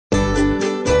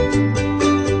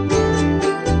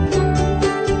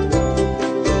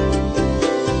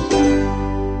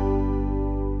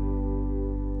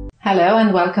Hello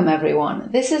and welcome everyone.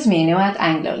 This is Minu at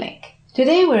AngloLink.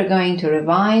 Today we're going to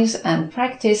revise and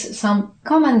practice some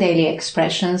common daily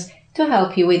expressions to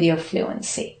help you with your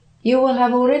fluency. You will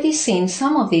have already seen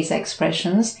some of these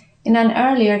expressions in an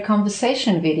earlier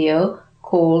conversation video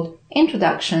called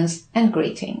Introductions and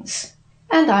Greetings.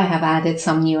 And I have added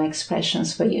some new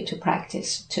expressions for you to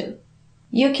practice too.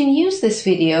 You can use this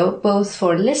video both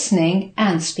for listening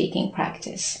and speaking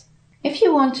practice. If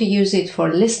you want to use it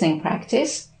for listening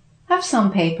practice, have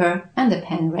some paper and a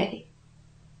pen ready.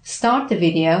 Start the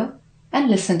video and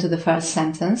listen to the first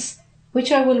sentence,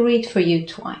 which I will read for you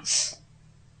twice.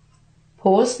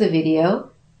 Pause the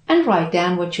video and write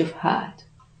down what you've heard.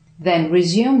 Then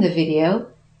resume the video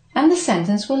and the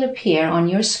sentence will appear on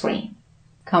your screen.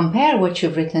 Compare what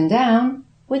you've written down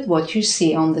with what you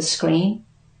see on the screen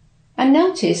and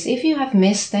notice if you have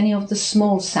missed any of the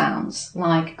small sounds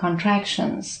like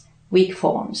contractions, weak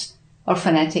forms, or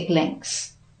phonetic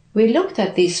links. We looked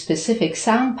at these specific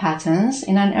sound patterns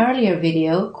in an earlier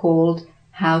video called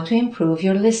How to Improve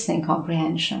Your Listening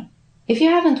Comprehension. If you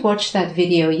haven't watched that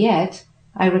video yet,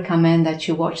 I recommend that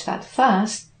you watch that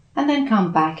first and then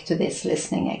come back to this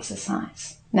listening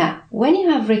exercise. Now, when you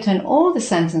have written all the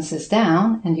sentences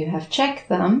down and you have checked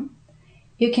them,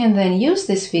 you can then use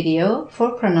this video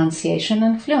for pronunciation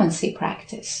and fluency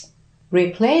practice.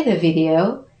 Replay the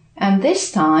video and this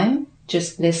time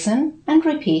just listen and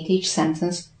repeat each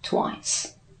sentence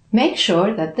twice. Make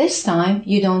sure that this time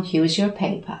you don't use your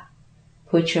paper.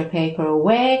 Put your paper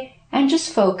away and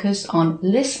just focus on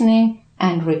listening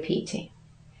and repeating.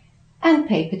 And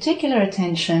pay particular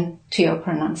attention to your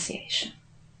pronunciation.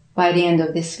 By the end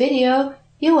of this video,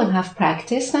 you will have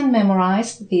practiced and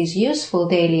memorized these useful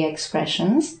daily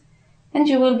expressions, and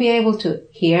you will be able to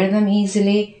hear them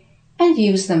easily and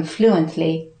use them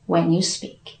fluently when you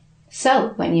speak. So,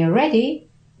 when you're ready,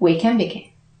 we can begin.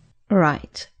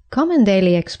 Right. Common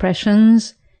daily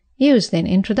expressions used in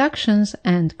introductions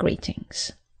and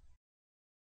greetings.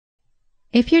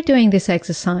 If you're doing this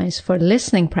exercise for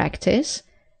listening practice,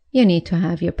 you need to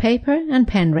have your paper and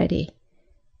pen ready,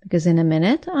 because in a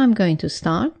minute I'm going to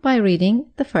start by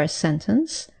reading the first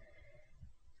sentence,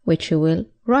 which you will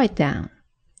write down.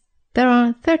 There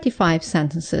are 35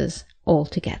 sentences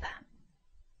altogether.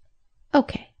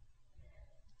 Okay.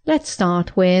 Let's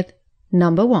start with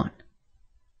number 1.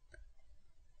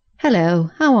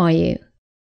 Hello, how are you?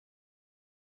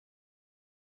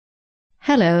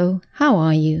 Hello, how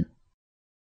are you?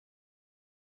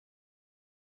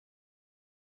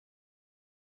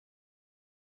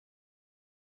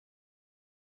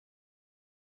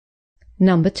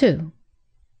 Number 2.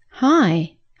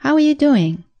 Hi, how are you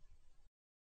doing?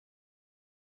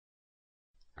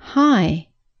 Hi,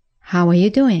 how are you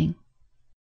doing?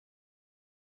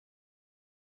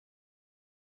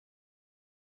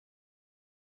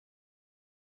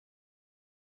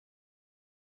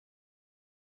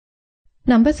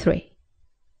 Number 3.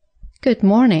 Good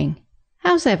morning.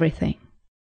 How's everything?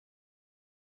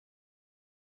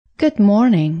 Good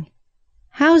morning.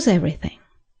 How's everything?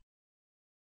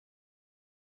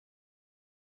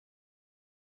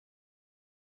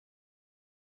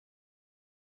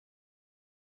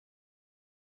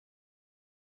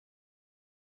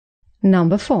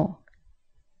 Number 4.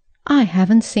 I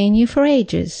haven't seen you for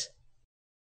ages.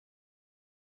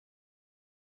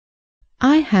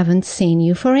 I haven't seen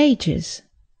you for ages.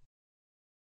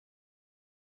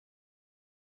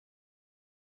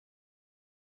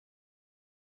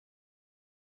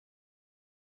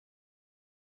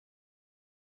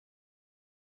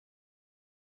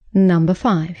 Number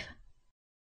 5.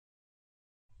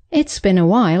 It's been a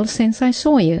while since I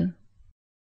saw you.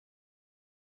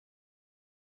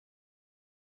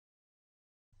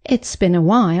 It's been a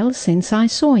while since I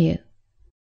saw you.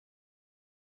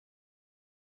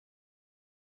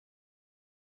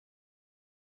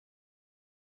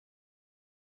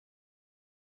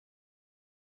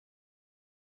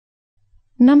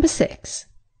 Number 6.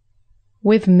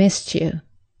 We've missed you.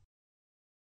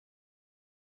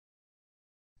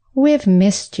 We've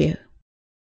missed you.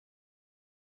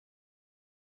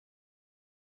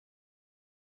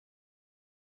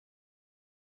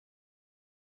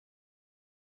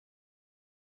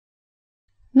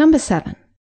 Number 7.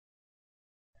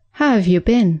 How have you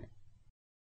been?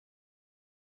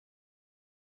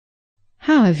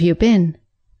 How have you been?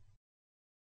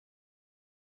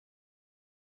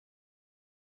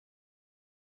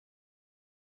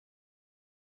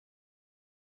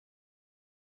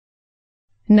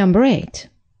 Number 8.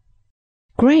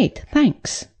 Great,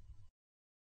 thanks.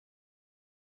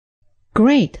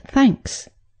 Great, thanks.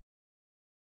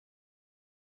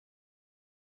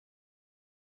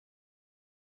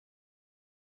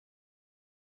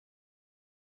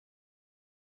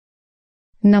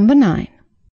 Number 9.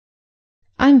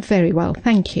 I'm very well,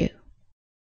 thank you.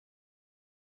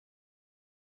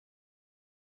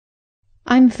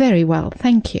 I'm very well,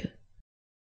 thank you.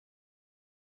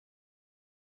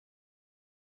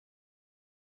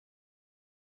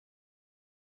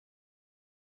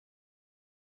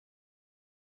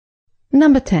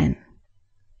 Number 10.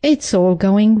 It's all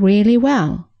going really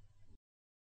well.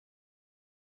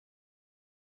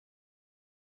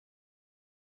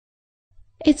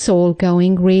 It's all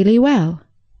going really well.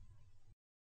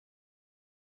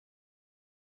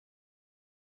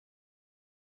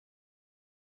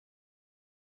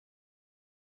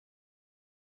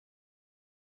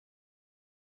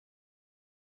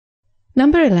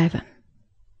 Number 11.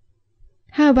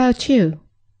 How about you?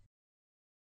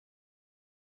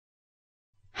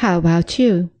 How about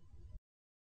you?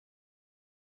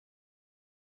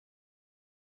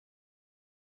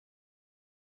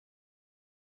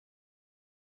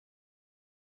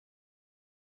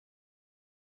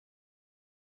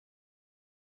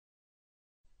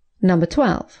 Number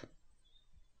 12.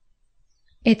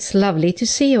 It's lovely to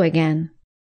see you again.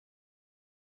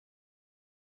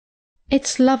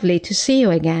 It's lovely to see you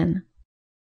again.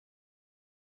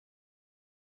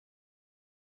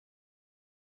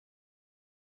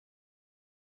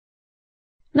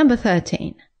 Number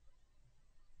 13.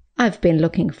 I've been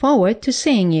looking forward to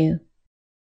seeing you.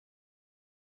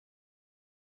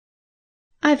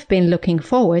 I've been looking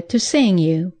forward to seeing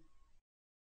you.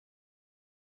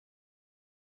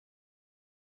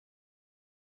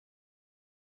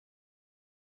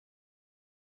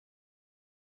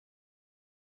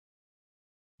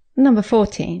 Number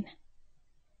 14.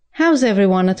 How's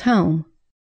everyone at home?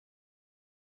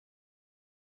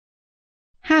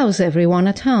 How's everyone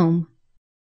at home?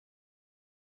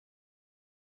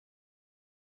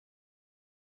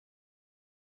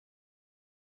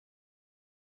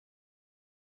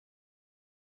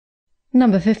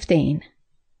 Number 15.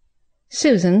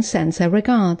 Susan sends her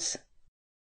regards.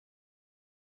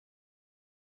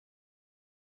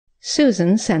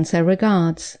 Susan sends her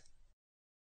regards.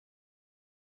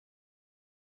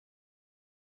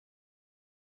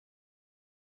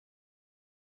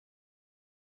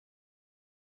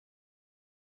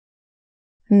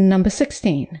 Number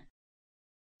 16.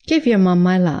 Give your mum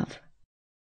my love.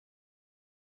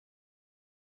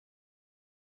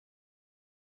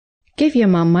 Give your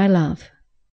mum my love.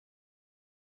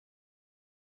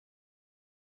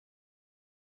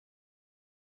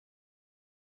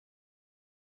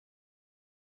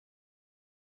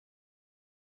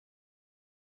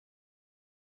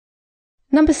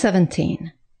 Number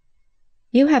 17.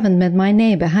 You haven't met my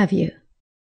neighbor, have you?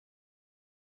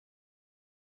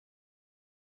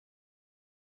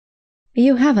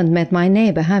 You haven't met my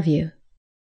neighbor, have you?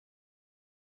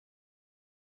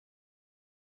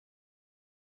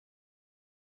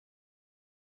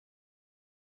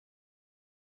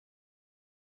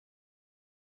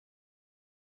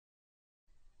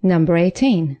 Number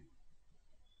 18.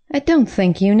 I don't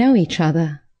think you know each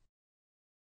other.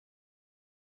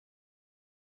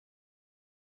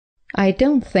 I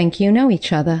don't think you know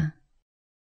each other.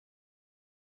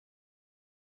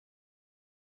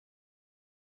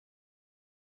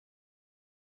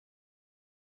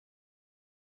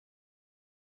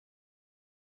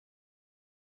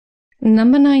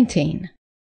 Number 19.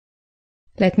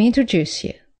 Let me introduce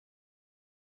you.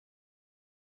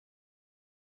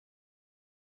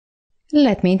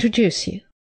 Let me introduce you.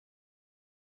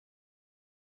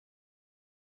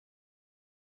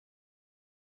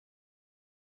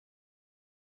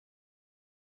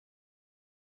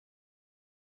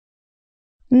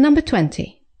 Number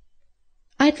 20.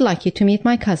 I'd like you to meet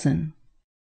my cousin.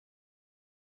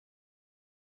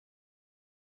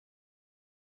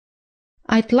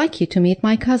 I'd like you to meet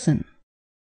my cousin.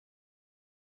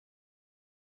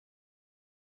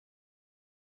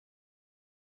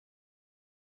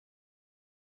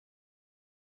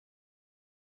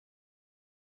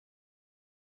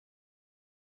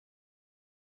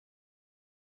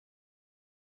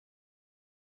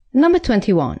 Number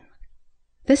 21.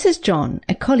 This is John,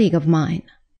 a colleague of mine.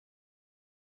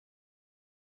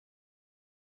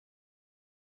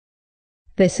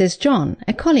 This is John,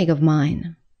 a colleague of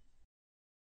mine.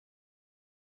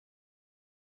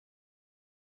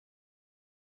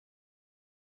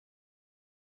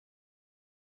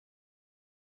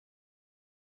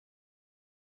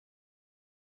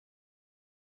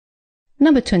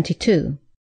 Number 22.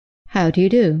 How do you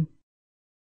do?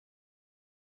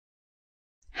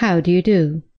 How do you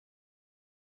do?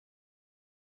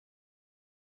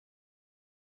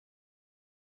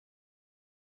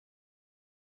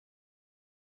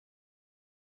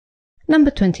 Number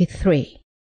 23.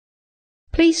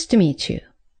 Pleased to meet you.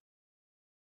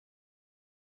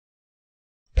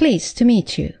 Pleased to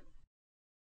meet you.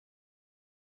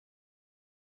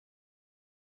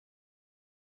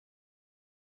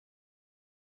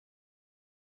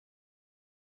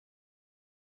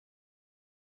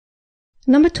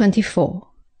 Number 24.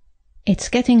 It's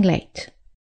getting late.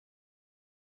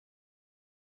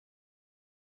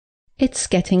 It's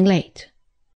getting late.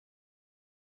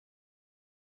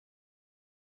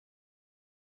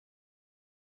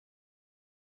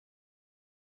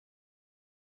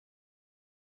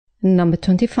 Number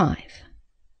 25.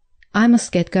 I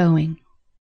must get going.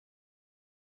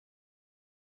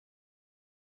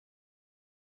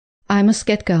 I must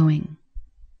get going.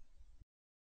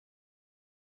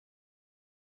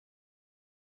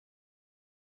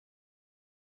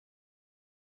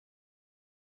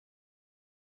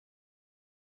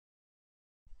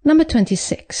 Number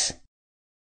 26.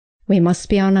 We must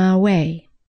be on our way.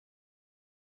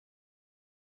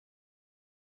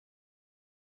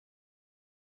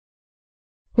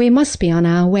 We must be on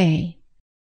our way.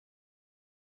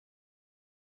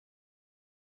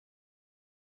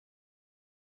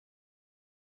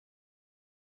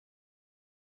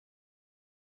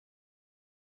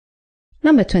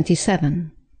 Number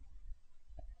 27.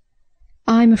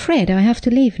 I'm afraid I have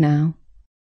to leave now.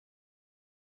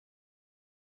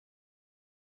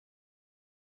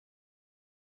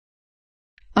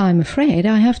 I'm afraid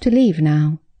I have to leave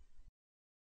now.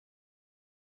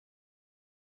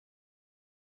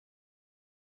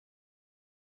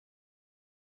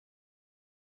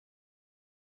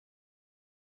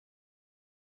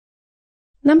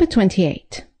 Number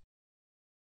 28.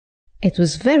 It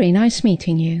was very nice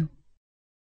meeting you.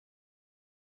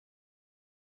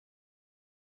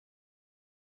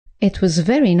 It was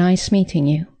very nice meeting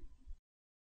you.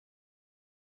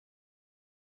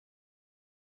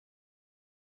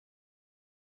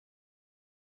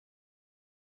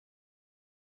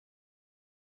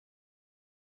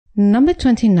 Number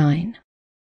 29.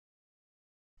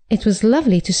 It was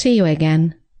lovely to see you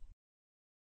again.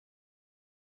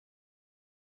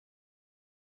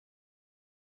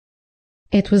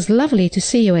 It was lovely to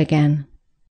see you again.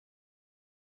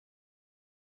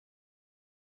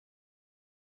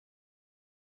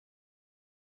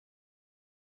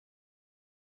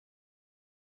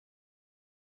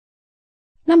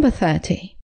 Number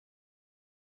 30.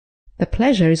 The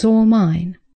pleasure is all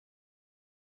mine.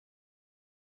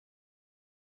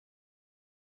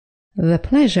 The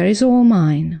pleasure is all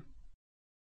mine.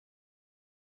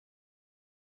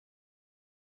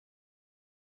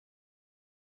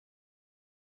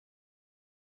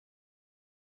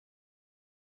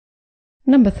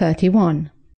 Number 31.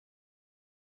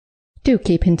 Do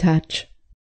keep in touch.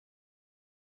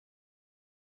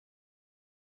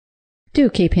 Do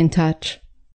keep in touch.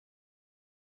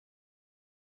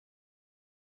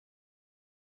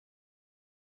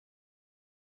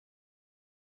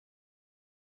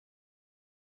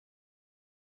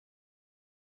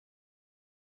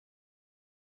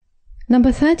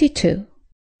 Number 32.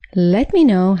 Let me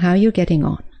know how you're getting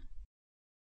on.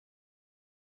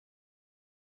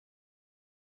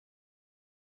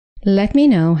 Let me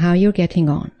know how you're getting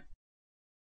on.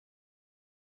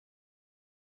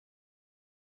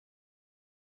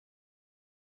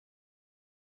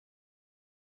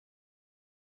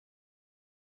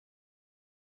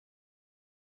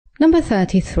 Number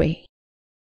 33.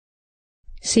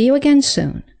 See you again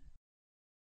soon.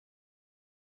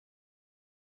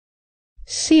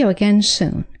 See you again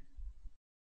soon.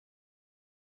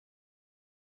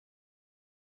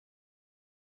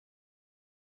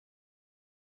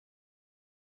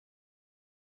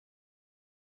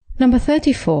 Number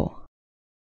 34.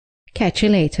 Catch you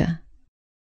later.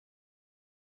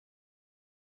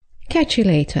 Catch you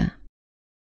later.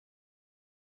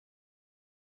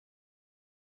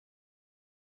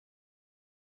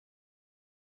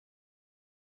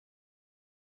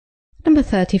 Number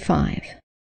 35.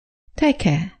 Take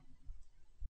care.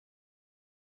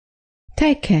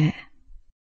 Take care.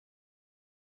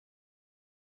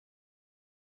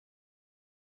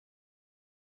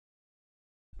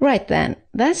 Right then,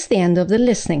 that's the end of the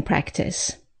listening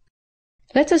practice.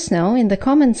 Let us know in the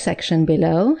comments section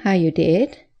below how you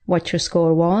did, what your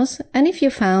score was, and if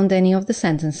you found any of the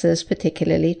sentences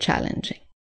particularly challenging.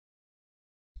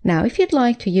 Now, if you'd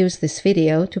like to use this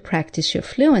video to practice your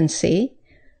fluency,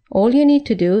 all you need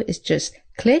to do is just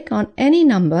click on any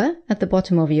number at the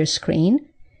bottom of your screen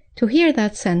to hear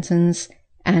that sentence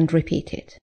and repeat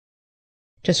it.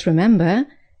 Just remember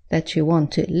that you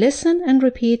want to listen and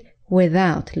repeat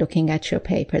without looking at your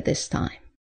paper this time.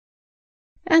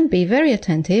 And be very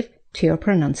attentive to your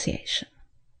pronunciation.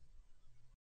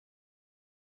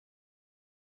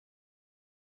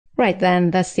 Right then,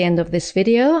 that's the end of this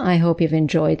video. I hope you've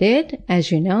enjoyed it.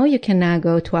 As you know, you can now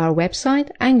go to our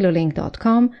website,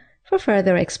 anglolink.com, for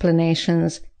further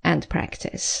explanations and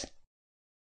practice.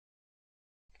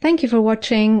 Thank you for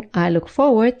watching. I look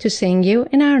forward to seeing you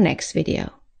in our next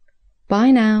video. Bye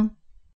now.